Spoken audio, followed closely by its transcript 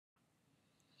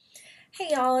Hey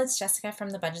y'all, it's Jessica from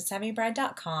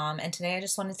thebudgetsavvybride.com, and today I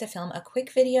just wanted to film a quick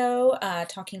video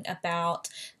talking about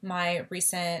my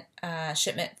recent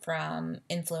shipment from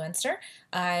Influencer.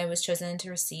 I was chosen to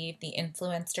receive the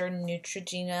Influencer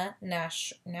Neutrogena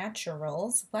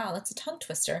Naturals. Wow, that's a tongue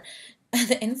twister.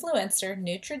 The Influencer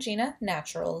Neutrogena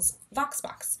Naturals Vox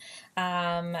Box.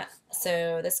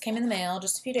 So this came in the mail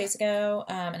just a few days ago,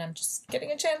 and I'm just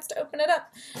getting a chance to open it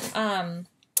up.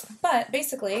 But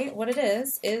basically, what it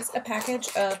is a package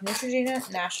of Neutrogena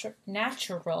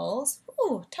Naturals,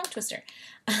 ooh, tongue twister,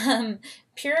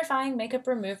 purifying makeup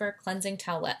remover cleansing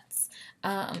towelettes.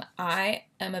 I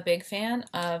am a big fan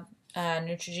of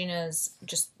Neutrogena's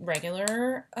just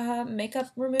regular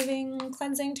makeup removing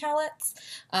cleansing towelettes.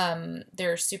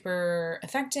 They're super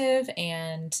effective,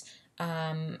 and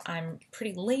I'm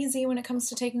pretty lazy when it comes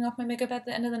to taking off my makeup at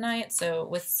the end of the night, so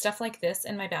with stuff like this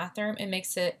in my bathroom, it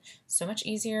makes it so much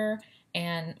easier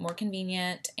and more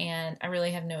convenient, and I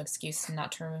really have no excuse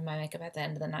not to remove my makeup at the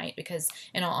end of the night because,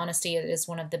 in all honesty, it is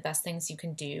one of the best things you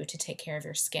can do to take care of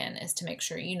your skin is to make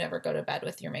sure you never go to bed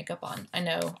with your makeup on. I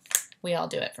know we all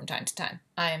do it from time to time.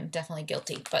 I am definitely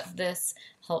guilty, but this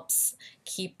helps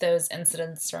keep those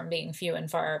incidents from being few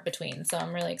and far between, so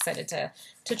I'm really excited to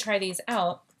try these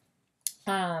out.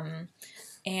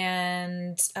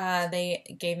 They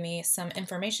gave me some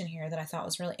information here that I thought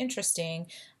was really interesting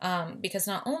because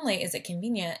not only is it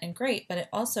convenient and great, but it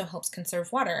also helps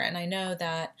conserve water. And I know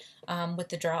that with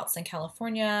the droughts in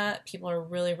California, people are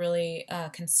really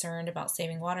concerned about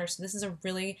saving water. So this is a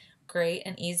really great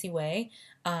and easy way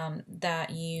that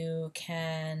you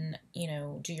can,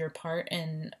 do your part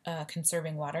in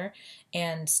conserving water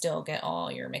and still get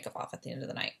all your makeup off at the end of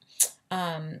the night.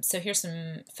 So here's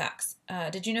some facts.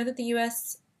 Did you know that the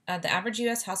average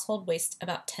U.S. household wastes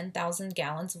about 10,000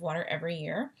 gallons of water every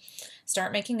year?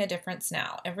 Start making a difference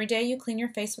now. Every day you clean your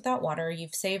face without water,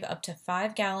 you've saved up to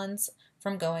 5 gallons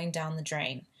from going down the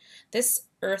drain. This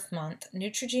Earth Month,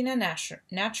 Neutrogena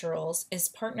Naturals is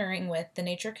partnering with the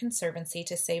Nature Conservancy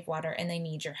to save water, and they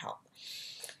need your help.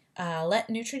 Let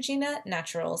Neutrogena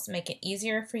Naturals make it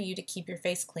easier for you to keep your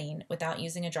face clean without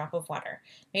using a drop of water.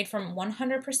 Made from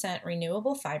 100%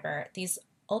 renewable fiber, these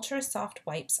ultra-soft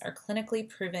wipes are clinically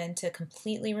proven to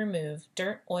completely remove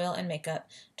dirt, oil, and makeup,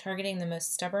 targeting the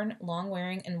most stubborn,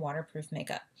 long-wearing, and waterproof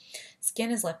makeup.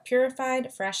 Skin is left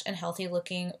purified, fresh, and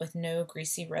healthy-looking with no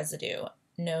greasy residue.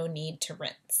 No need to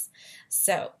rinse.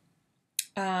 So,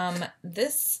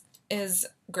 this is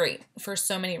great for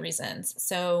so many reasons.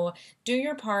 So do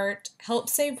your part, help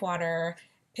save water,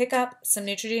 pick up some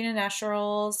Neutrogena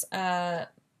Naturals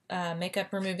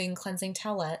makeup removing cleansing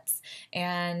towelettes,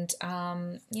 and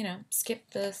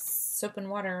skip the soap and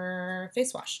water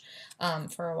face wash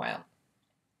for a while.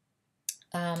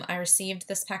 I received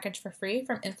this package for free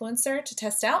from Influencer to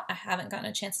test out. I haven't gotten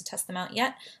a chance to test them out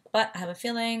yet, but I have a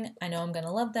feeling I know I'm going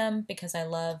to love them because I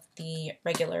love the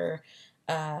regular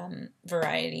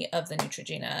variety of the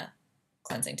Neutrogena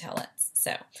cleansing towelettes.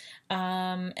 So,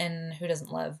 and who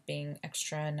doesn't love being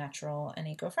extra natural and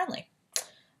eco-friendly?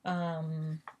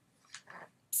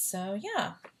 So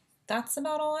yeah, that's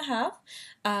about all I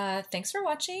have. Thanks for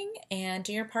watching, and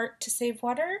do your part to save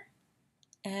water,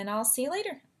 and I'll see you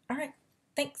later. All right,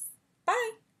 thanks.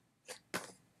 Bye.